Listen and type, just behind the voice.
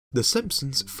The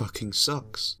Simpsons fucking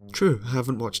sucks. True, I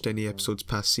haven't watched any episodes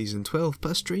past season 12,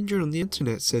 but a stranger on the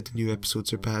internet said the new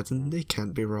episodes are bad and they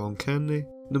can't be wrong, can they?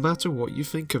 No matter what you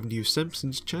think of New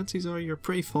Simpsons, chances are you're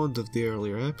pretty fond of the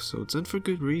earlier episodes, and for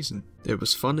good reason. It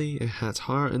was funny, it had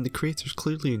heart, and the creators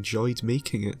clearly enjoyed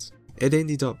making it. It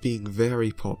ended up being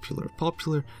very popular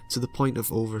to the point of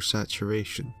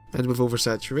oversaturation. And with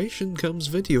oversaturation comes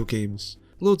video games.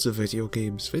 Loads of video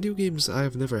games I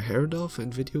have never heard of,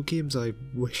 and video games I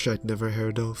wish I'd never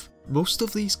heard of. Most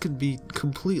of these can be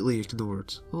completely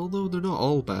ignored, although they're not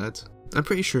all bad. I'm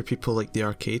pretty sure people like the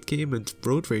arcade game, and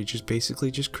Road Rage is basically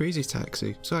just Crazy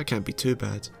Taxi, so that can't be too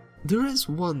bad. There is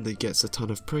one that gets a ton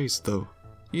of praise though.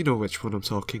 You know which one I'm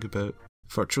talking about.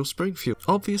 Virtual Springfield.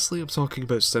 Obviously I'm talking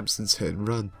about Simpsons Hit and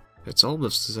Run. It's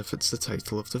almost as if it's the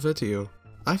title of the video.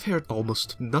 I've heard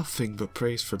almost nothing but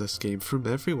praise for this game from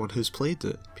everyone who's played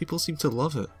it. People seem to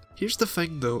love it. Here's the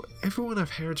thing though, everyone I've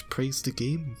heard praise the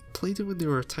game played it when they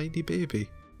were a tiny baby.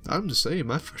 I'm the same,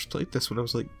 I first played this when I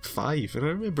was like 5 and I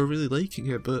remember really liking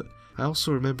it, but I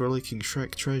also remember liking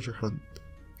Shrek Treasure Hunt.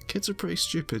 Kids are pretty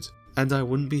stupid. And I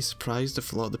wouldn't be surprised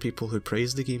if a lot of the people who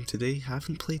praise the game today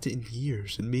haven't played it in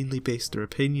years and mainly based their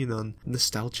opinion on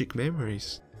nostalgic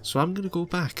memories. So I'm gonna go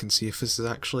back and see if this is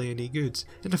actually any good,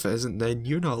 and if it isn't then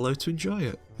you're not allowed to enjoy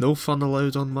it. No fun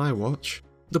allowed on my watch.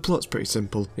 The plot's pretty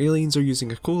simple. Aliens are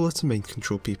using a cola to mind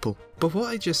control people. But what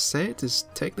I just said is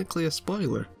technically a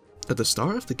spoiler. At the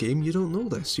start of the game you don't know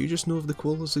this, you just know of the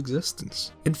cola's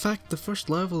existence. In fact, the first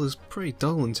level is pretty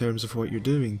dull in terms of what you're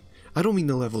doing. I don't mean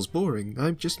the level's boring,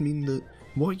 I just mean that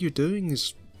what you're doing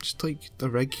is just like a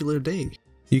regular day.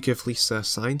 You give Lisa a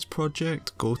science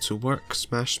project, go to work,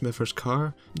 smash Smither's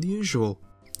car, the usual.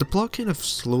 The plot kind of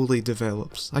slowly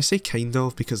develops. I say kind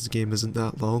of because the game isn't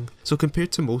that long, so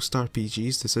compared to most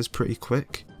RPGs this is pretty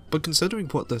quick. But considering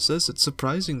what this is, it's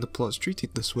surprising the plot's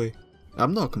treated this way.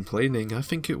 I'm not complaining, I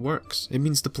think it works. It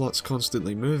means the plot's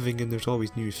constantly moving and there's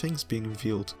always new things being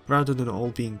revealed, rather than it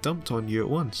all being dumped on you at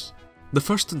once. The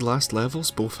first and last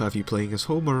levels both have you playing as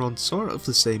Homer on sort of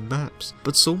the same maps,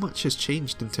 but so much has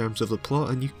changed in terms of the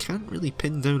plot and you can't really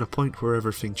pin down a point where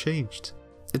everything changed.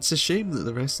 It's a shame that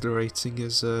the rest of the writing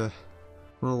is,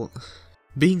 well,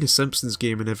 being a Simpsons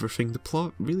game and everything, the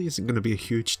plot really isn't going to be a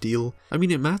huge deal. I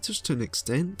mean, it matters to an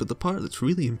extent, but the part that's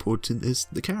really important is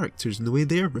the characters and the way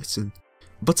they're written.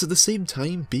 But at the same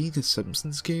time, being a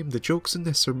Simpsons game, the jokes in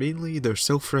this are mainly either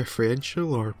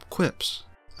self-referential or quips.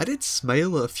 I did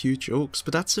smile at a few jokes,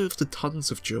 but that's out of the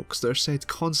tons of jokes that are said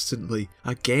constantly,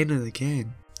 again and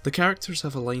again. The characters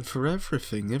have a line for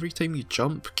everything. Every time you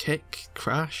jump, kick,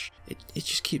 crash, it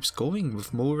just keeps going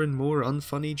with more and more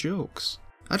unfunny jokes.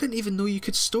 I didn't even know you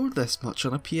could store this much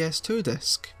on a PS2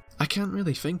 disc. I can't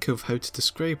really think of how to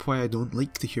describe why I don't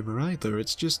like the humour either,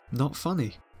 it's just not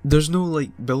funny. There's no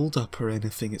like build up or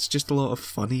anything, it's just a lot of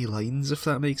funny lines if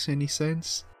that makes any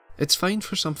sense. It's fine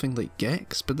for something like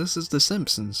Gex, but this is The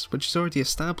Simpsons, which is already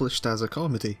established as a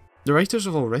comedy. The writers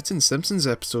have all written Simpsons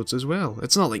episodes as well.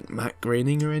 It's not like Matt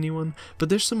Groening or anyone, but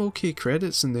there's some okay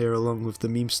credits in there along with the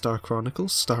Meme Star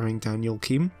Chronicles starring Daniel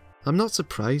Keem. I'm not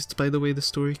surprised by the way the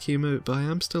story came out, but I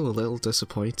am still a little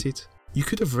disappointed. You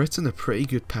could have written a pretty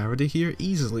good parody here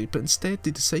easily, but instead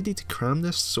they decided to cram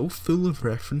this so full of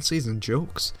references and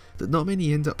jokes that not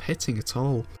many end up hitting at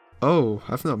all. Oh,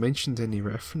 I've not mentioned any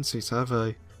references, have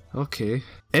I? Okay.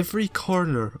 Every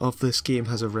corner of this game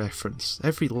has a reference.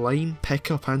 Every line,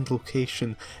 pickup and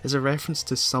location is a reference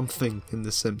to something in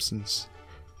The Simpsons.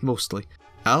 Mostly.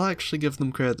 I'll actually give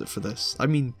them credit for this. I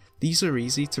mean, these are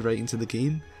easy to write into the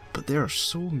game, but there are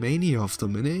so many of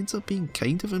them and it ends up being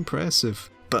kind of impressive.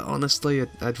 But honestly,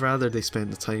 I'd rather they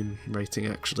spent the time writing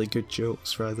actually good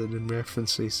jokes rather than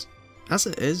references. As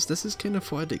it is, this is kind of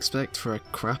what I'd expect for a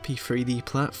crappy 3D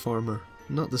platformer,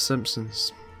 not The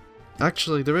Simpsons.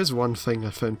 Actually, there is one thing I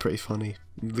found pretty funny.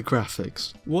 The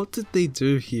graphics. What did they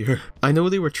do here? I know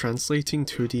they were translating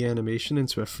 2D animation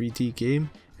into a 3D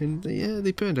game, and yeah,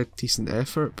 they put in a decent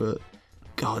effort, but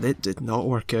god, it did not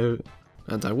work out.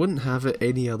 And I wouldn't have it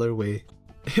any other way.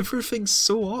 Everything's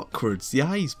so awkward. The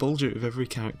eyes bulge out of every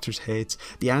character's head,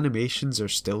 the animations are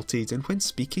stilted, and when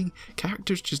speaking,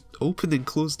 characters just open and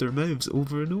close their mouths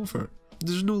over and over.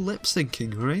 There's no lip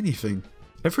syncing or anything.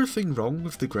 Everything wrong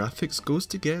with the graphics goes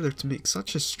together to make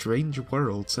such a strange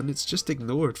world, and it's just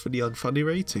ignored for the unfunny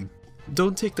writing.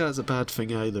 Don't take that as a bad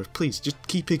thing either, please just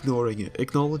keep ignoring it.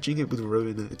 Acknowledging it would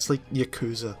ruin it, it's like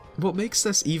Yakuza. What makes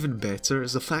this even better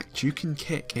is the fact you can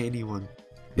kick anyone.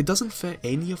 It doesn't fit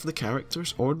any of the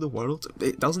characters or the world,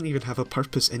 it doesn't even have a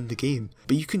purpose in the game,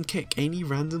 but you can kick any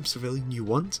random civilian you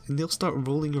want and they'll start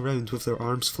rolling around with their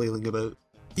arms flailing about.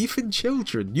 Even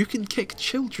children, you can kick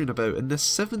children about in this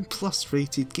 7+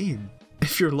 rated game.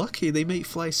 If you're lucky, they might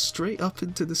fly straight up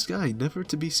into the sky, never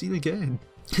to be seen again.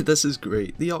 This is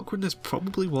great. The awkwardness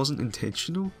probably wasn't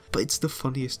intentional, but it's the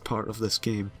funniest part of this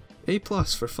game. A+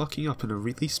 for fucking up in a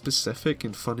really specific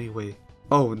and funny way.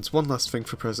 Oh, and one last thing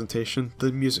for presentation,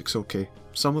 the music's okay.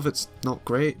 Some of it's not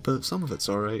great, but some of it's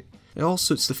alright. It all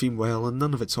suits the theme well, and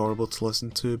none of it's horrible to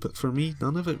listen to, but for me,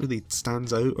 none of it really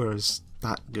stands out or is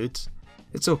that good.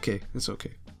 It's okay, it's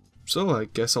okay. So I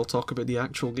guess I'll talk about the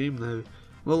actual game now.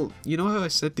 Well, you know how I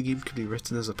said the game could be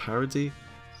written as a parody?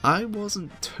 I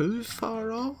wasn't too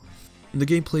far off. The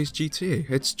gameplay's GTA,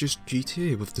 it's just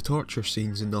GTA with the torture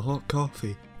scenes and the hot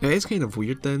coffee. It is kind of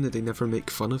weird then that they never make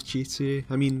fun of GTA.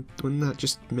 I mean, wouldn't that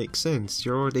just make sense?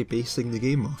 You're already basing the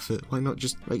game off it, why not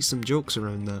just write some jokes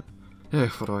around that?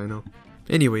 What do I know.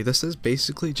 Anyway, this is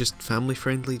basically just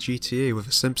family-friendly GTA with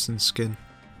a Simpsons skin.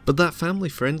 But that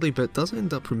family-friendly bit does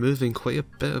end up removing quite a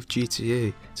bit of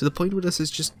GTA, to the point where this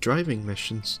is just driving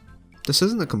missions. This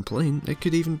isn't a complaint, it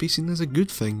could even be seen as a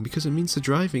good thing because it means the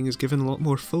driving is given a lot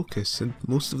more focus and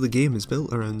most of the game is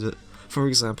built around it. For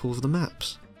example with the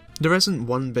maps. There isn't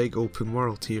one big open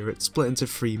world here, it's split into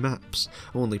 3 maps.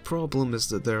 Only problem is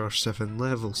that there are 7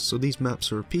 levels, so these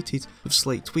maps are repeated with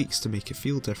slight tweaks to make it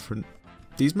feel different.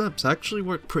 These maps actually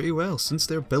work pretty well since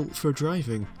they're built for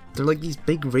driving. They're like these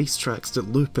big racetracks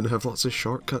that loop and have lots of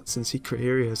shortcuts and secret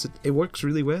areas. It works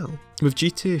really well. With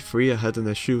GTA 3 I had an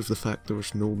issue with the fact there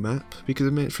was no map, because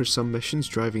it meant for some missions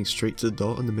driving straight to the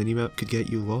dot on the minimap could get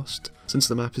you lost, since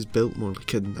the map is built more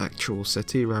like an actual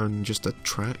city rather than just a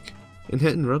track. In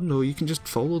Hit and Run though, you can just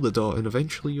follow the dot and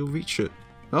eventually you'll reach it.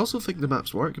 I also think the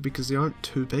maps work because they aren't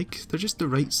too big, they're just the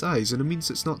right size and it means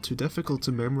it's not too difficult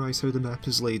to memorise how the map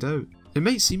is laid out. It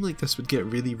might seem like this would get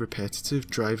really repetitive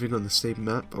driving on the same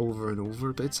map over and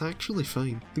over, but it's actually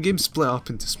fine. The game's split up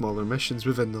into smaller missions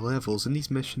within the levels and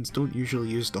these missions don't usually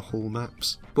use the whole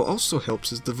maps. What also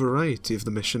helps is the variety of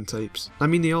the mission types. I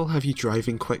mean they all have you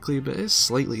driving quickly but it is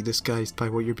slightly disguised by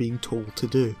what you're being told to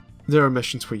do. There are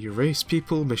missions where you race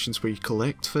people, missions where you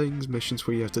collect things, missions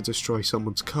where you have to destroy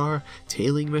someone's car,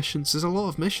 tailing missions. There's a lot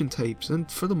of mission types and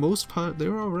for the most part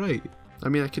they're alright. I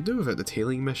mean I could do without the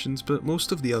tailing missions but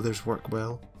most of the others work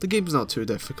well. The game's not too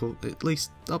difficult, at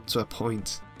least up to a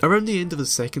point. Around the end of the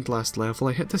second last level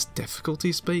I hit this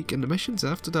difficulty spike and the missions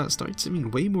after that started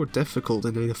seeming way more difficult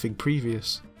than anything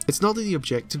previous. It's not that the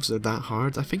objectives are that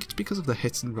hard, I think it's because of the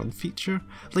hit and run feature.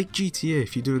 Like GTA,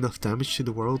 if you do enough damage to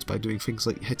the world by doing things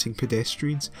like hitting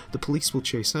pedestrians, the police will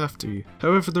chase after you.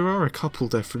 However, there are a couple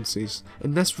differences.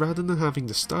 In this, rather than having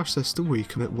the star system where you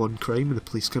commit one crime and the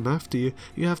police come after you,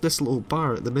 you have this little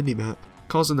bar at the minimap.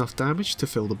 Cause enough damage to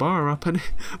fill the bar up and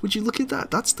would you look at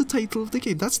that, that's the title of the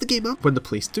game, that's the game up. When the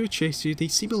police do chase you, they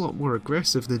seem a lot more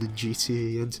aggressive than in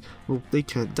GTA and, well, they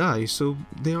can't die, so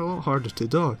they are a lot harder to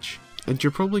dodge. And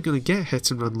you're probably going to get hit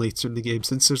and run later in the game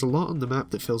since there's a lot on the map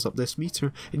that fills up this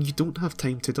meter and you don't have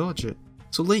time to dodge it.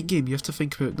 So late game you have to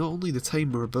think about not only the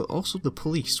timer but also the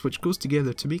police, which goes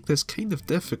together to make this kind of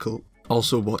difficult.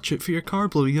 Also watch it for your car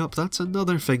blowing up, that's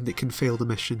another thing that can fail the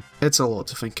mission. It's a lot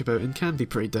to think about and can be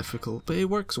pretty difficult, but it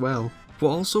works well. What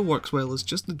also works well is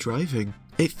just the driving.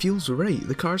 It feels right,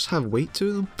 the cars have weight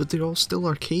to them, but they're all still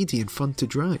arcadey and fun to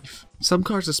drive. Some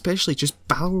cars especially just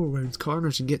barrel around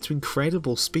corners and get to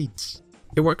incredible speeds.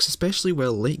 It works especially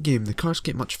well late game, the cars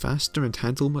get much faster and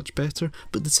handle much better,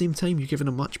 but at the same time you're given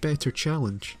a much better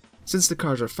challenge. Since the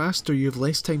cars are faster, you have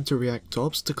less time to react to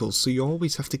obstacles, so you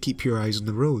always have to keep your eyes on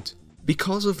the road.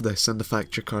 Because of this and the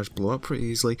fact your cars blow up pretty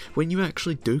easily, when you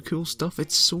actually do cool stuff,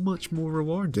 it's so much more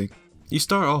rewarding. You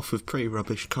start off with pretty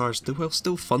rubbish cars that, while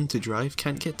still fun to drive,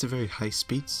 can't get to very high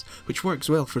speeds, which works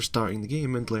well for starting the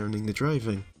game and learning the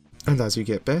driving. And as you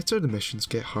get better, the missions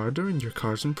get harder and your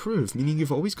cars improve, meaning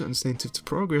you've always got incentive to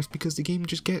progress because the game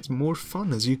just gets more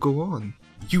fun as you go on.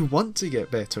 You want to get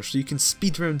better so you can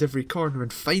speed around every corner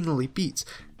and finally beat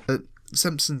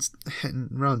Simpsons Hit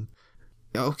and Run.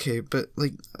 Okay, but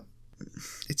like,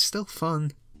 it's still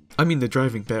fun. I mean the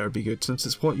driving better be good since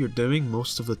it's what you're doing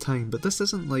most of the time, but this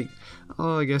isn't like,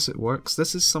 oh I guess it works,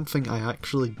 this is something I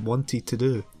actually wanted to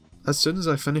do. As soon as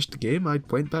I finished the game I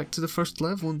went back to the first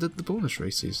level and did the bonus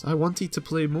races. I wanted to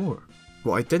play more.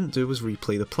 What I didn't do was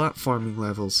replay the platforming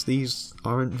levels, these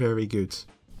aren't very good.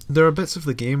 There are bits of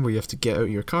the game where you have to get out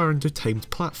of your car and do timed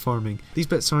platforming. These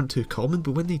bits aren't too common,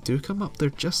 but when they do come up they're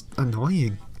just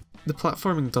annoying. The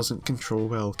platforming doesn't control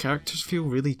well, characters feel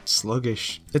really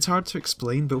sluggish. It's hard to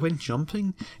explain, but when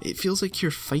jumping, it feels like you're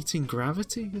fighting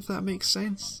gravity, if that makes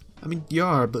sense. I mean, you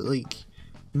are, but like,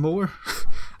 more?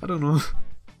 I don't know.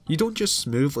 You don't just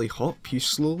smoothly hop, you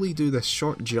slowly do this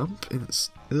short jump, and it's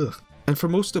ugh. And for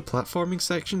most of the platforming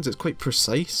sections it's quite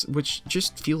precise, which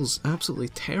just feels absolutely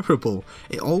terrible.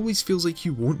 It always feels like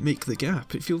you won't make the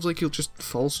gap, it feels like you'll just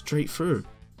fall straight through.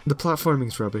 The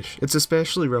platforming's rubbish. It's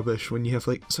especially rubbish when you have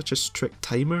like such a strict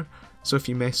timer, so if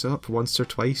you mess up once or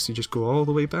twice you just go all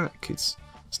the way back. It's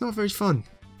not very fun.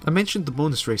 I mentioned the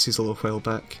bonus races a little while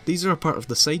back. These are a part of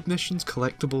the side missions,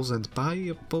 collectibles and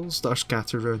buyables that are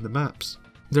scattered around the maps.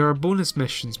 There are bonus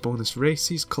missions, bonus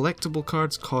races, collectible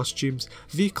cards, costumes,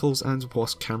 vehicles and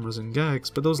WASP cameras and gags,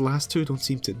 but those last two don't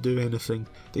seem to do anything,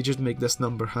 they just make this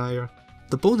number higher.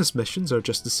 The bonus missions are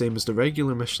just the same as the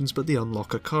regular missions, but they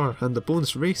unlock a car, and the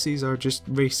bonus races are just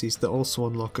races that also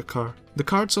unlock a car. The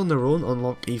cards on their own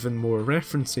unlock even more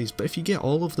references, but if you get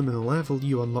all of them in a level,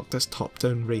 you unlock this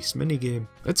top-down race minigame.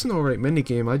 It's an alright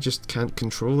minigame, I just can't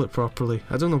control it properly.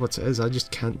 I don't know what it is, I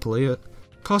just can't play it.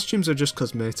 Costumes are just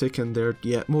cosmetic and they're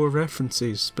yet more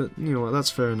references, but you know what,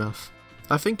 that's fair enough.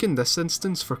 I think in this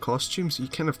instance, for costumes, you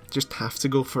kind of just have to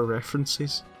go for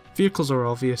references. Vehicles are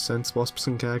obvious since wasps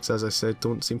and gags, as I said,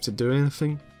 don't seem to do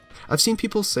anything. I've seen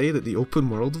people say that the open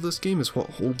world of this game is what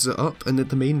holds it up, and that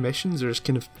the main missions are just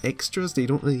kind of extras they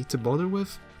don't really need to bother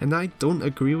with, and I don't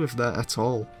agree with that at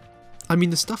all. I mean,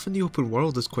 the stuff in the open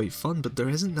world is quite fun, but there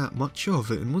isn't that much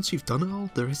of it, and once you've done it all,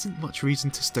 there isn't much reason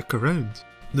to stick around.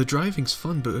 The driving's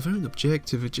fun, but without an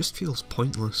objective it just feels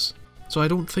pointless. So I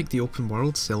don't think the open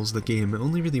world sells the game, it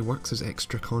only really works as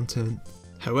extra content.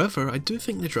 However, I do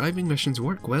think the driving missions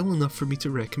work well enough for me to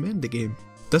recommend the game.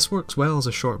 This works well as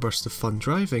a short burst of fun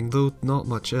driving, though not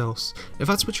much else. If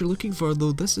that's what you're looking for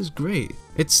though, this is great.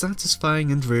 It's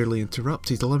satisfying and rarely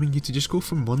interrupted, allowing you to just go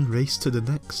from one race to the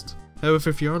next. However,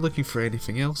 if you are looking for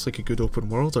anything else, like a good open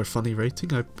world or funny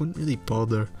writing, I wouldn't really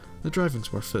bother. The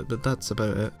driving's worth it, but that's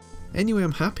about it. Anyway,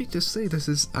 I'm happy to say this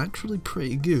is actually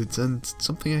pretty good, and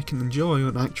something I can enjoy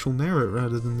on actual merit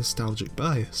rather than nostalgic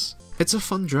bias. It's a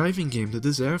fun driving game that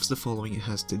deserves the following it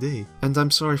has today, and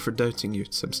I'm sorry for doubting you,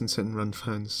 Simpsons Hit And Run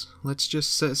fans. Let's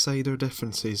just set aside our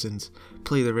differences and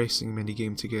play the racing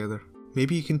minigame together.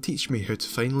 Maybe you can teach me how to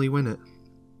finally win it.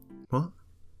 What?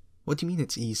 What do you mean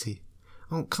it's easy?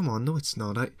 Oh, come on, no it's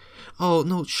not, Oh,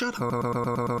 no, shut up.